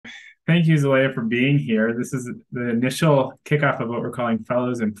thank you, Zalaya, for being here. This is the initial kickoff of what we're calling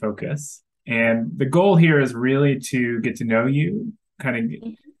Fellows in Focus. And the goal here is really to get to know you, kind of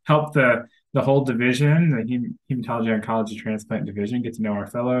Mhm. help the whole division, the Hematology Oncology Transplant division, get to know our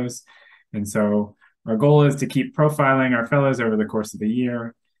fellows. And so our goal is to keep profiling our fellows over the course of the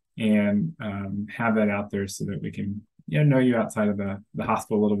year and have that out there so that we can know you outside of the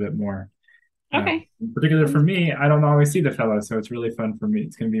hospital a little bit more. Okay. In particular for me, I don't always see the fellows, so it's really fun for me.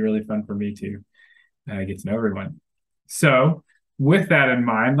 It's going to be really fun for me to get to know everyone. So, with that in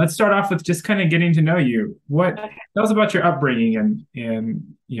mind, let's start off with just kind of getting to know you. What Okay. Tell us about your upbringing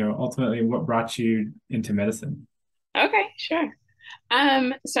and ultimately what brought you into medicine. Okay, sure.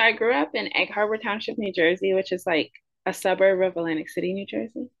 So I grew up in Egg Harbor Township, New Jersey, which is like a suburb of Atlantic City, New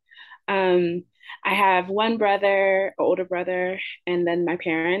Jersey. Um, I have one brother, an older brother, and then my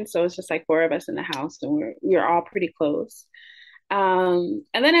parents. So it's just like four of us in the house, and we're all pretty close. And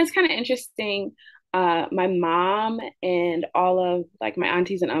then it's kind of interesting. My mom and all of like my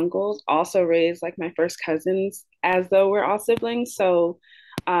aunties and uncles also raised like my first cousins as though we're all siblings. So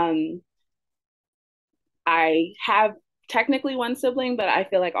um, I have technically one sibling, but I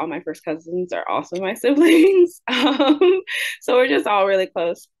feel like all my first cousins are also my siblings. So we're just all really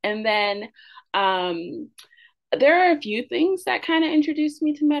close. And then um, there are a few things that kind of introduced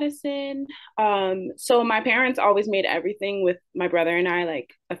me to medicine. So my parents always made everything with my brother and I like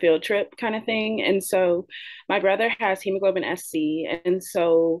a field trip kind of thing. And so my brother has hemoglobin SC. And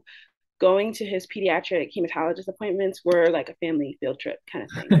so going to his pediatric hematologist appointments were like a family field trip kind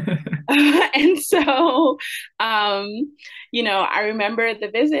of thing. And so, um, I remember the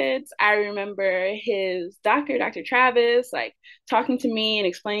visits. I remember his doctor, Dr. Travis, like talking to me and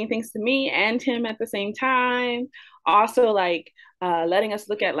explaining things to me and him at the same time. Also, like letting us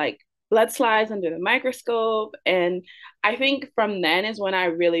look at like blood slides under the microscope. And I think from then is when I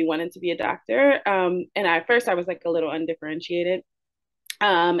really wanted to be a doctor. And at first, I was like a little undifferentiated.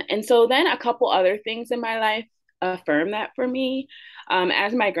 And so then a couple other things in my life affirmed that for me.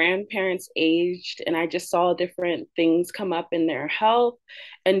 As my grandparents aged and I just saw different things come up in their health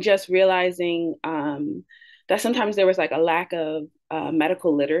and just realizing that sometimes there was like a lack of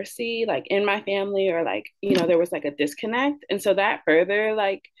medical literacy like in my family or like, there was like a disconnect. And so that further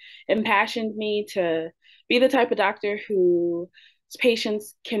like impassioned me to be the type of doctor who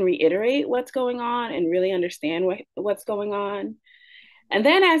patients can reiterate what's going on and really understand what's going on. And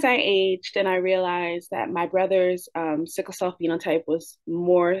then as I aged and I realized that my brother's sickle cell phenotype was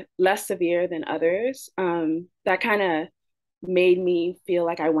less severe than others, that kind of made me feel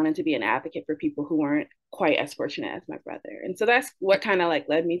like I wanted to be an advocate for people who weren't quite as fortunate as my brother. And so that's what kind of like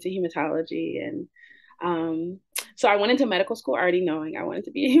led me to hematology. And so I went into medical school already knowing I wanted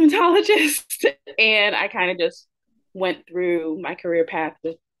to be a hematologist. And I kind of just went through my career path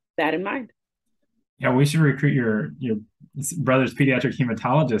with that in mind. Yeah, we should recruit your brother's pediatric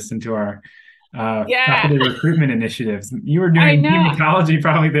hematologist into our Yeah, faculty recruitment initiatives. You were I doing know. hematology,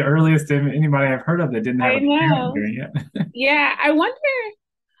 probably the earliest anybody I've heard of that didn't have I a parent know. doing it. Yeah, I wonder.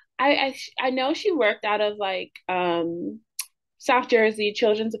 I know she worked out of like South Jersey,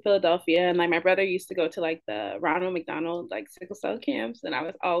 Children's of Philadelphia, and like my brother used to go to like the Ronald McDonald like sickle cell camps, and I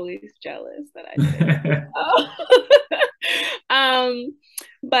was always jealous that I didn't get to go. um,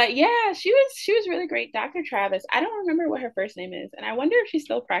 but yeah, she was really great, Dr. Travis. I don't remember what her first name is, and I wonder if she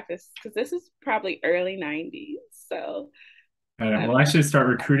still practiced because this is probably early '90s. So I Well, I should start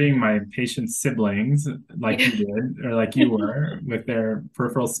recruiting my patients' siblings like you did, or like you were, with their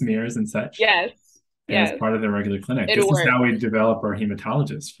peripheral smears and such yes, as yes, part of the regular clinic. it This is how worked. we develop our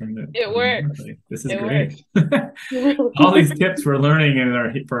hematologists It works. automatically. This is It great. works. It really All these works. tips we're learning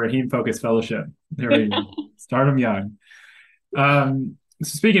in for our Heme Focus Fellowship. There we go. Start them young. So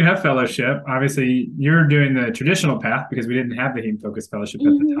speaking of fellowship, obviously you're doing the traditional path because we didn't have the Heme Focus Fellowship at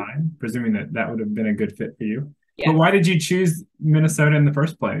the Mhm. time, presuming that that would have been a good fit for you. But why Yes. did you choose Minnesota in the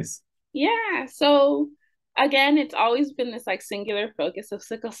first place? Yeah. So again, it's always been this like singular focus of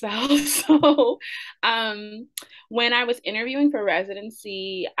sickle cell. So um when I was interviewing for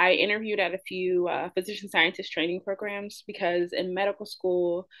residency, I interviewed at a few physician scientist training programs because in medical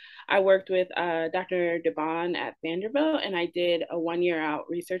school, I worked with Dr. DeBon at Vanderbilt and I did a 1 year out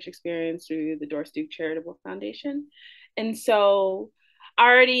research experience through the Doris Duke Charitable Foundation. And so I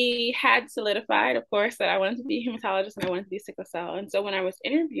already had solidified, of course, that I wanted to be a hematologist and I wanted to be sickle cell. And so when I was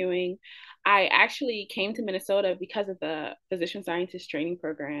interviewing, I actually came to Minnesota because of the physician scientist training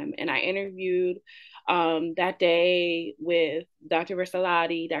program. And I interviewed that day with Dr.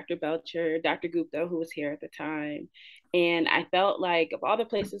 Versalati, Dr. Belcher, Dr. Gupta, who was here at the time. And I felt like of all the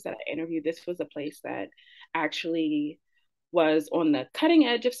places that I interviewed, this was a place that actually was on the cutting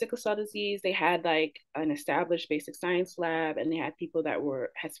edge of sickle cell disease. They had like an established basic science lab, and they had people that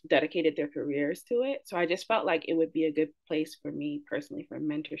were has dedicated their careers to it. So I just felt like it would be a good place for me personally for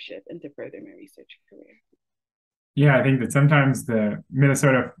mentorship and to further my research career. Yeah, I think that sometimes the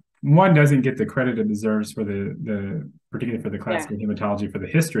Minnesota one doesn't get the credit it deserves for the particularly for the Yeah, classical hematology for the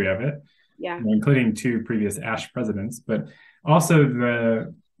history of it, yeah, including two previous ASH presidents, but also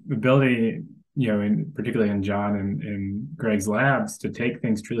the ability, in particularly in John and Greg's labs to take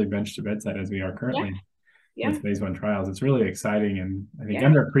things truly bench to bedside as we are yeah, currently yeah, with phase one trials. It's really exciting and I think yeah,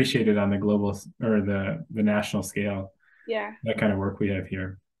 underappreciated on the global or the national scale, yeah, that kind of work we have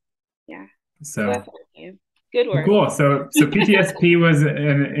here. yeah. So Well, thank you. Good well, work. cool. So PTSP was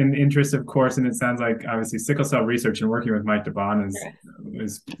an interest, of course, and it sounds like obviously sickle cell research and working with Mike DeBon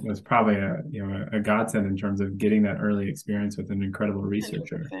was probably a godsend in terms of getting that early experience with an incredible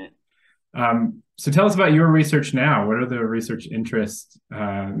researcher. 100%. So tell us about your research now. What are the research interests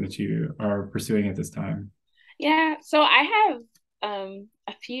that you are pursuing at this time? Yeah, so I have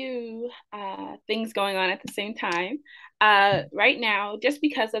a few things going on at the same time. Right now, just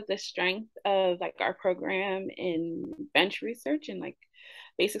because of the strength of like our program in bench research and like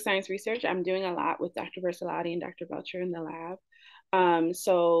basic science research, I'm doing a lot with Dr. Versalati and Dr. Belcher in the lab.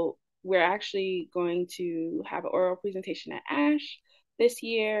 So we're actually going to have an oral presentation at ASH this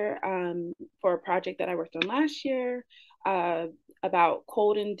year for a project that I worked on last year uh, about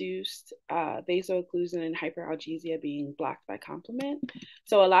cold-induced vaso-occlusion and hyperalgesia being blocked by complement.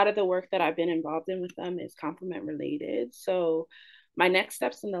 So a lot of the work that I've been involved in with them is complement related. So my next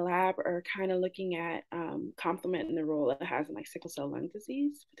steps in the lab are kind of looking at complement and the role it has in like sickle cell lung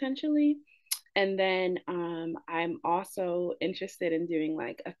disease potentially. And then I'm also interested in doing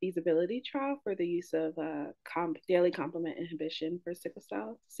like a feasibility trial for the use of daily complement inhibition for sickle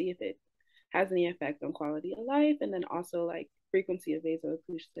cell to see if it has any effect on quality of life and then also like frequency of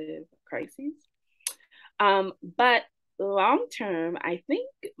vaso-occlusive crises. But long term, I think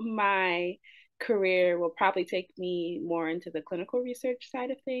my career will probably take me more into the clinical research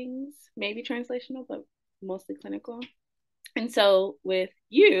side of things, maybe translational, but mostly clinical. And so with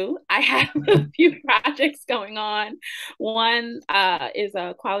you, I have a few projects going on. One is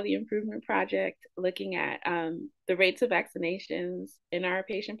a quality improvement project looking at the rates of vaccinations in our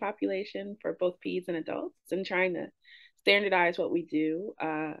patient population for both peds and adults and trying to standardize what we do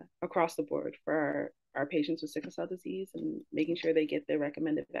across the board for our patients with sickle cell disease and making sure they get the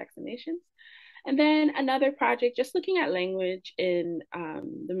recommended vaccinations. And then another project just looking at language in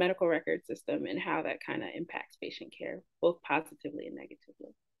the medical record system and how that kind of impacts patient care, both positively and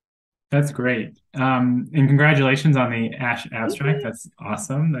negatively. That's great. And congratulations on the ASH Thank abstract. you. That's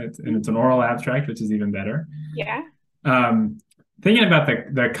awesome. And it's an oral abstract, which is even better. Yeah, Um, Thinking about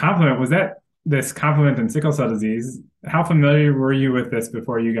the complement, was that this complement in sickle cell disease? How familiar were you with this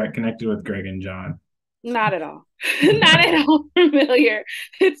before you got connected with Greg and John? not at all. Not at all familiar.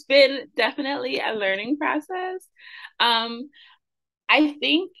 It's been definitely a learning process. Um, I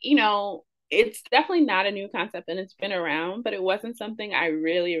think, it's definitely not a new concept and it's been around, but it wasn't something I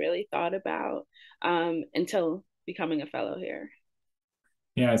really, really thought about until becoming a fellow here.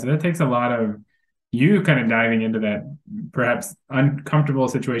 Yeah, so that takes a lot of you kind of diving into that perhaps uncomfortable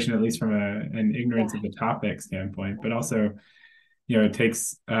situation, at least from an ignorance Yeah. of the topic standpoint, but also, it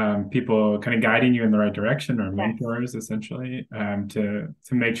takes people kind of guiding you in the right direction or Yes. mentors essentially to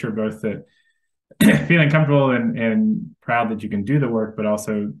make sure both that feeling comfortable and proud that you can do the work, but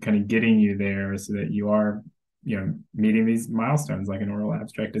also kind of getting you there so that you are, meeting these milestones like an oral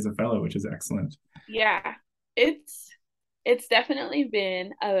abstract as a fellow, which is excellent. Yeah. It's it's definitely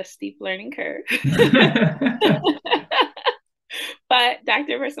been a steep learning curve. But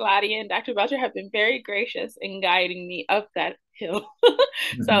Dr. Versalati and Dr. Belcher have been very gracious in guiding me up that hill.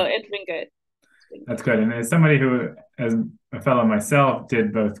 So it's been good. It's been That's good. good. And as somebody who, as a fellow myself,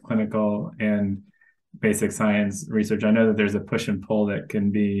 did both clinical and basic science research, I know that there's a push and pull that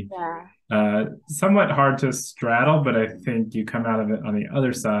can be Yeah. somewhat hard to straddle, but I think you come out of it on the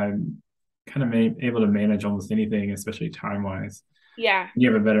other side, kind of able to manage almost anything, especially time wise. Yeah.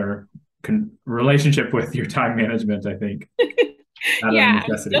 You have a better relationship with your time management, I think, out of Yeah, I'm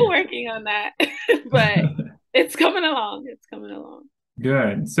still necessity. working on that, but it's coming along. It's coming along.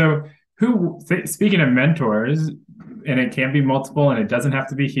 Good. So, speaking of mentors, and it can be multiple, and it doesn't have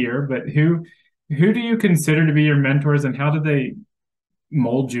to be here, but who do you consider to be your mentors, and how did they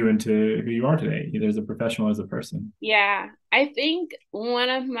mold you into who you are today, either as a professional or as a person? Yeah, I think one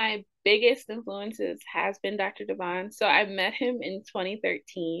of my biggest influences has been Dr. Devon. So I met him in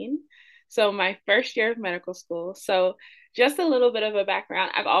 2013. So my first year of medical school. So just a little bit of a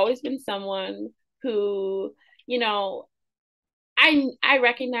background. I've always been someone who, you know, I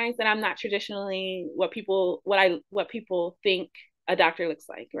recognize that I'm not traditionally what people think a doctor looks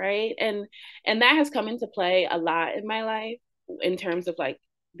like, right? And that has come into play a lot in my life in terms of like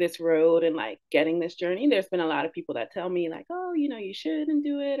this road and like getting this journey. There's been a lot of people that tell me like, oh, you shouldn't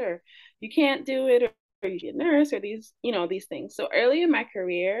do it, or you can't do it, or you should be a nurse, or these things. So early in my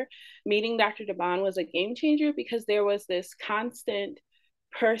career, meeting Dr. Devon was a game changer because there was this constant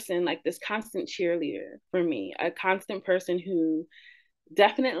person, like this constant cheerleader for me, a constant person who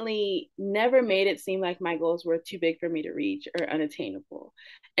definitely never made it seem like my goals were too big for me to reach or unattainable.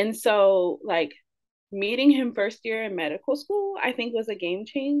 And so, like, meeting him first year in medical school, I think was a game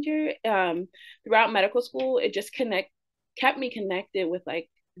changer. Throughout medical school, it just kept me connected with like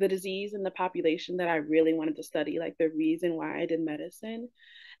the disease and the population that I really wanted to study, like the reason why I did medicine.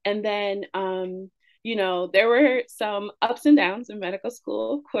 And then, there were some ups and downs in medical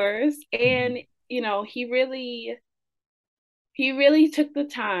school, of course. And, he really took the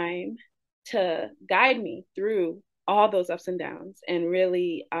time to guide me through all those ups and downs and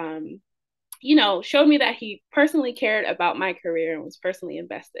really showed me that he personally cared about my career and was personally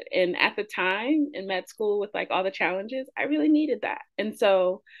invested. And at the time in med school with like all the challenges, I really needed that. And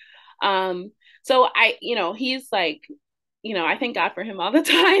um he's like, I thank God for him all the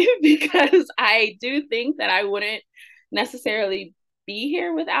time because I do think that I wouldn't necessarily be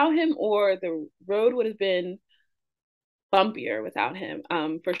here without him, or the road would have been bumpier without him,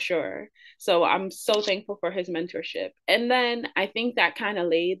 for sure. So I'm so thankful for his mentorship. And then I think that kind of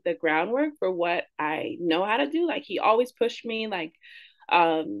laid the groundwork for what I know how to do. Like he always pushed me, like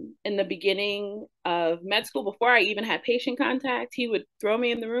in the beginning of med school, before I even had patient contact, he would throw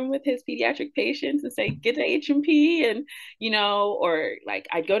me in the room with his pediatric patients and say, get to H&P. And, or like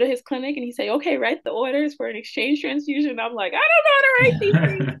I'd go to his clinic and he'd say, okay, write the orders for an exchange transfusion. I'm like, I don't know how to write these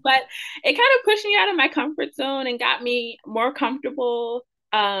things. But it kind of pushed me out of my comfort zone and got me more comfortable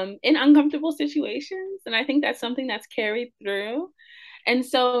in uncomfortable situations. And I think that's something that's carried through. And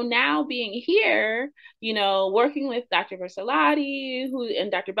so now being here, working with Dr. Versalati, and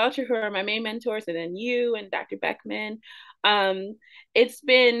Dr. Belcher, who are my main mentors, and then you and Dr. Beckman, um, it's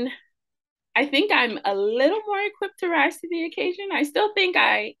been, I think I'm a little more equipped to rise to the occasion. I still think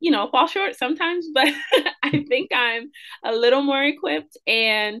I, fall short sometimes, but I think I'm a little more equipped.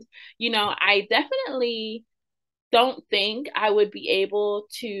 And, I definitely don't think I would be able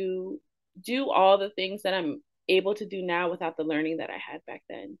to do all the things that I'm able to do now without the learning that I had back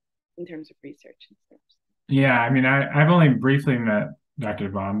then in terms of research and stuff. Yeah, I mean, I've only briefly met Dr.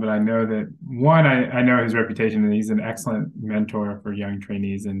 Bond, but I know that one, I know his reputation, and he's an excellent mentor for young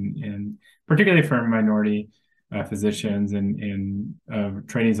trainees and particularly for minority physicians and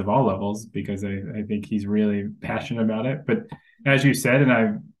trainees of all levels, because I think he's really passionate about it. But as you said, and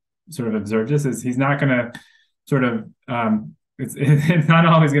I've sort of observed this, is he's not going to sort of, it's not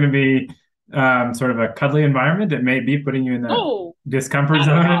always going to be sort of a cuddly environment. It may be putting you in that No, discomfort not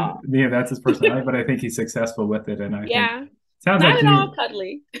at zone. all. Yeah, that's his personality, but I think he's successful with it. And I think Yeah, sounds not like at all you,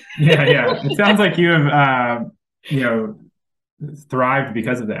 cuddly. yeah, yeah. It sounds like you have, you know, thrived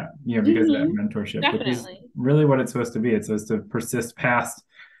because of that, because of that Mm-hmm. mentorship, which is Definitely. really what it's supposed to be. It's supposed to persist past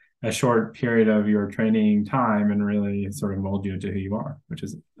a short period of your training time and really sort of mold you into who you are, which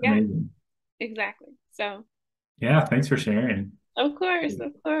is Yeah, amazing. exactly. So, Yeah, thanks for sharing. of course,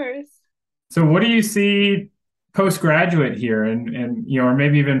 of course. So what do you see postgraduate here and or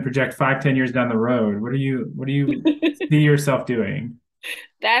maybe even project 5, 10 years down the road? What do you see yourself doing?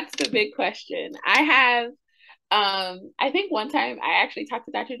 That's the big question. I think one time I actually talked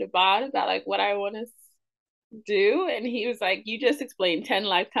to Dr. DeBod about like what I want to do, and he was like, you just explained 10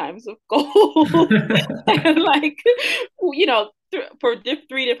 lifetimes of goals and like, for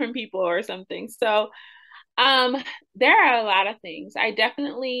three different people or something. So um, there are a lot of things. I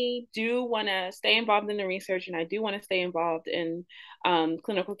definitely do want to stay involved in the research, and I do want to stay involved in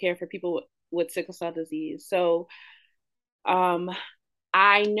clinical care for people with sickle cell disease. So um,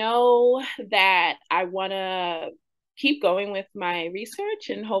 I know that I want to keep going with my research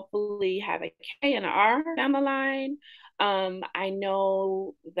and hopefully have a K and an R down the line. I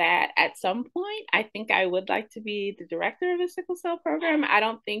know that at some point, I think I would like to be the director of a sickle cell program. I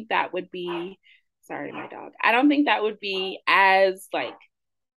don't think that would be, sorry, my dog. I don't think that would be as like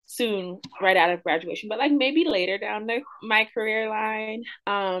soon right out of graduation, but like maybe later down my career line.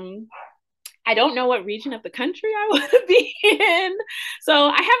 I don't know what region of the country I want to be in. So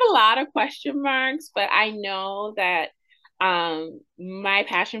I have a lot of question marks, but I know that my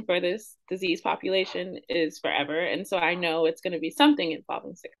passion for this disease population is forever. And so I know it's going to be something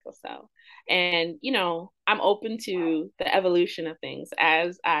involving sickle cell. And, you know, I'm open to the evolution of things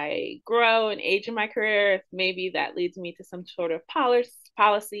as I grow and age in my career. Maybe that leads me to some sort of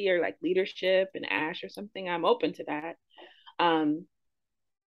policy or like leadership in ASH or something. I'm open to that. Um,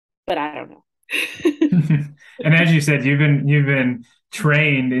 but I don't know. And as you said, you've been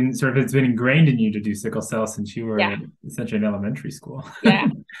trained in sort of it's been ingrained in you to do sickle cell since you Yeah. were essentially in elementary school. Yeah.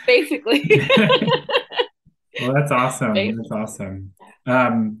 Basically. Well, that's awesome. That's Basically. awesome.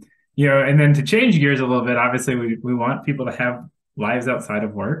 Um, and then to change gears a little bit, obviously we want people to have lives outside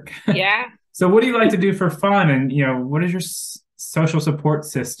of work. Yeah. So what do you like to do for fun? And what is your social support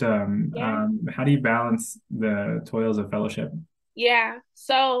system? Yeah. How do you balance the toils of fellowship? Yeah.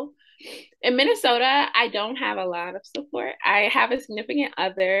 So in Minnesota, I don't have a lot of support. I have a significant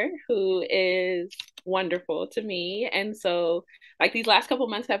other who is wonderful to me. And so, like, these last couple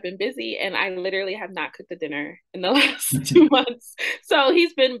months have been busy, and I literally have not cooked a dinner in the last 2 months. So,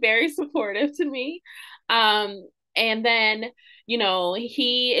 he's been very supportive to me. And then, you know,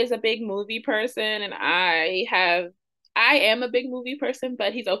 he is a big movie person, and I am a big movie person,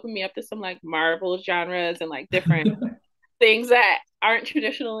 but he's opened me up to some like Marvel genres and like different things that aren't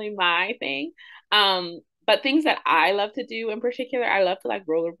traditionally my thing. But things that I love to do in particular, I love to like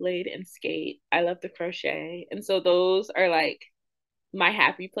rollerblade and skate. I love to crochet. And so those are like my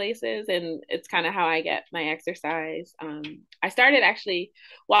happy places, and it's kind of how I get my exercise. I started actually,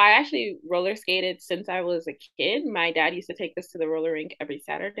 well, I actually roller skated since I was a kid. My dad used to take us to the roller rink every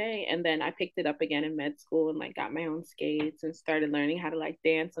Saturday, and then I picked it up again in med school and like got my own skates and started learning how to like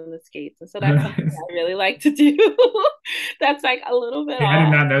dance on the skates. And so that's something I really like to do. That's like a little bit Hey, I did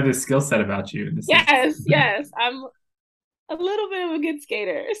off. not know this skill set about you. This is Yes, yes, I'm a little bit of a good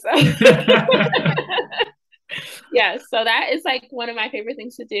skater. So yeah, so that is like one of my favorite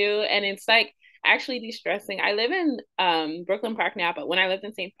things to do. And it's like actually de-stressing. I live in Brooklyn Park now, but when I lived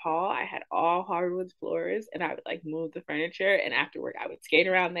in St. Paul, I had all hardwood floors and I would like move the furniture, and after work I would skate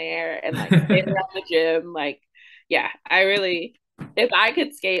around there and like skate around the gym. Like, yeah, I really, if I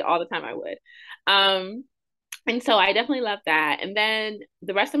could skate all the time, I would. Um, and so I definitely love that. And then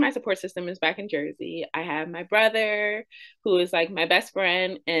the rest of my support system is back in Jersey. I have my brother, who is like my best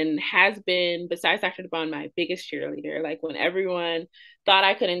friend and has been, besides Dr. DeBon, my biggest cheerleader. Like when everyone thought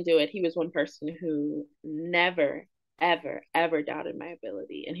I couldn't do it, he was one person who never, ever, ever doubted my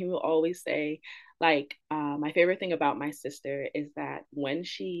ability. And he will always say, like, my favorite thing about my sister is that when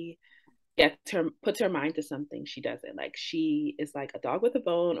she puts her mind to something, she does it. Like she is like a dog with a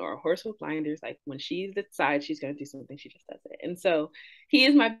bone or a horse with blinders. Like when she decides she's gonna do something, she just does it. And so he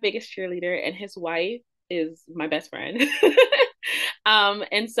is my biggest cheerleader, and his wife is my best friend.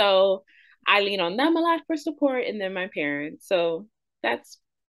 And so I lean on them a lot for support, and then my parents. So that's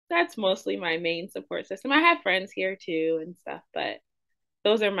that's mostly my main support system. I have friends here too and stuff, but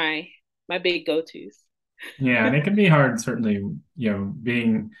those are my big go-tos. Yeah, and it can be hard, certainly,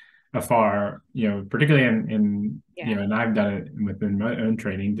 being afar, particularly Yeah, and I've done it within my own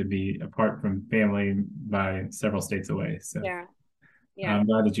training to be apart from family by several states away. So yeah, yeah, I'm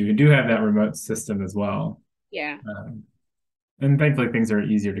glad that you do have that remote system as well. yeah. Um, and thankfully, things are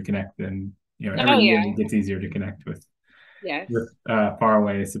easier to connect than, every Oh year yeah, it gets easier to connect with yes. far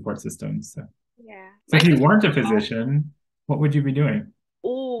away support systems. Yeah. So My if you sister, weren't a physician, what would you be doing?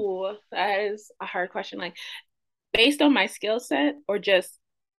 oh, that is a hard question. Like, based on my skill set, or just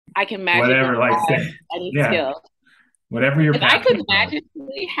I can magically Whatever, like, have any yeah, skill. whatever you're If I could passionate about.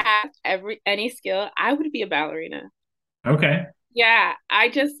 magically have any skill, I would be a ballerina. Okay. Yeah, I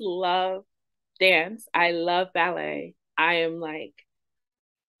just love dance. I love ballet. I am like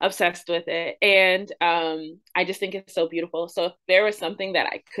obsessed with it, and I just think it's so beautiful. So if there was something that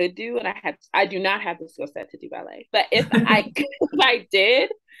I could do, and I do not have the skill set to do ballet, but if I if I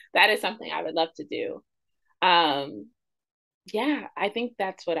did, that is something I would love to do. um yeah, I think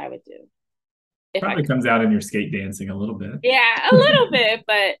that's what I would do if I Probably could. comes out in your skate dancing a little bit. Yeah, a little bit,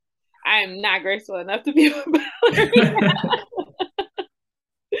 but I'm not graceful enough to be a ballerina.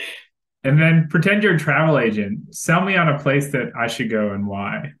 And then pretend you're a travel agent. Sell me on a place that I should go and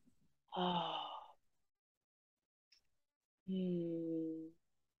why. Oh, hmm,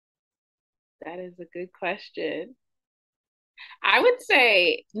 that is a good question. I would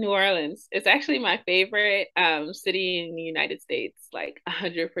say New Orleans. It's actually my favorite city in the United States, like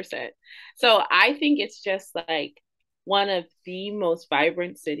 100%. So I think it's just like one of the most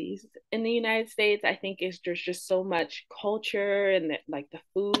vibrant cities in the United States. I think there's just so much culture and like the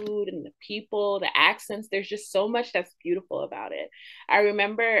food and the people, the accents. There's just so much that's beautiful about it. I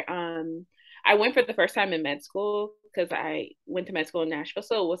remember I went for the first time in med school because I went to med school in Nashville,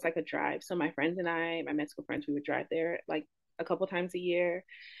 so it was like a drive. So my friends and I, my med school friends, we would drive there like a couple times a year.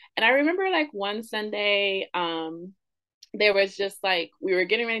 And I remember like one Sunday, there was just like we were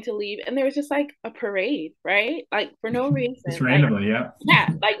getting ready to leave, and there was just like a parade, right? Like for no Just reason, like randomly, yeah. yeah,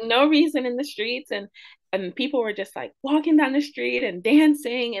 like no reason in the streets, and people were just like walking down the street and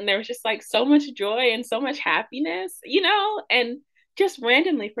dancing, and there was just like so much joy and so much happiness, and just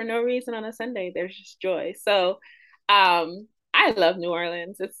randomly for no reason on a Sunday, there's just joy. So, I love New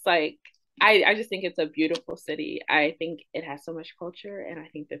Orleans. It's like I just think it's a beautiful city. I think it has so much culture, and I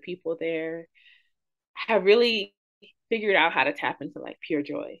think the people there have really figured out how to tap into like pure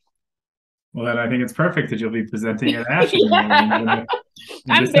joy. Well, then I think it's perfect that you'll be presenting at ASH in New Orleans Yeah.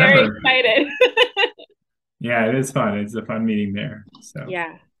 in I'm very December. excited. Yeah, it is fun. It's a fun meeting there. So,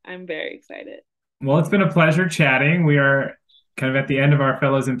 Yeah, I'm very excited. well, it's been a pleasure chatting. We are kind of at the end of our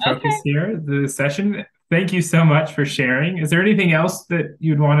Fellows in Okay. Focus here, the session. Thank you so much for sharing. Is there anything else that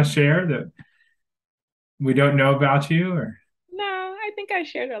you'd want to share that we don't know about you or? No, I think I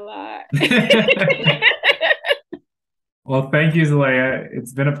shared a lot. Well, thank you, Zalaya.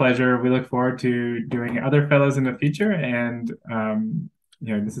 It's been a pleasure. We look forward to doing other fellows in the future. And,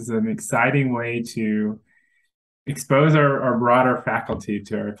 this is an exciting way to expose our broader faculty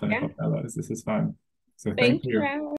to our Yeah. clinical fellows. This is fun. So thank Thank you, you. Alex.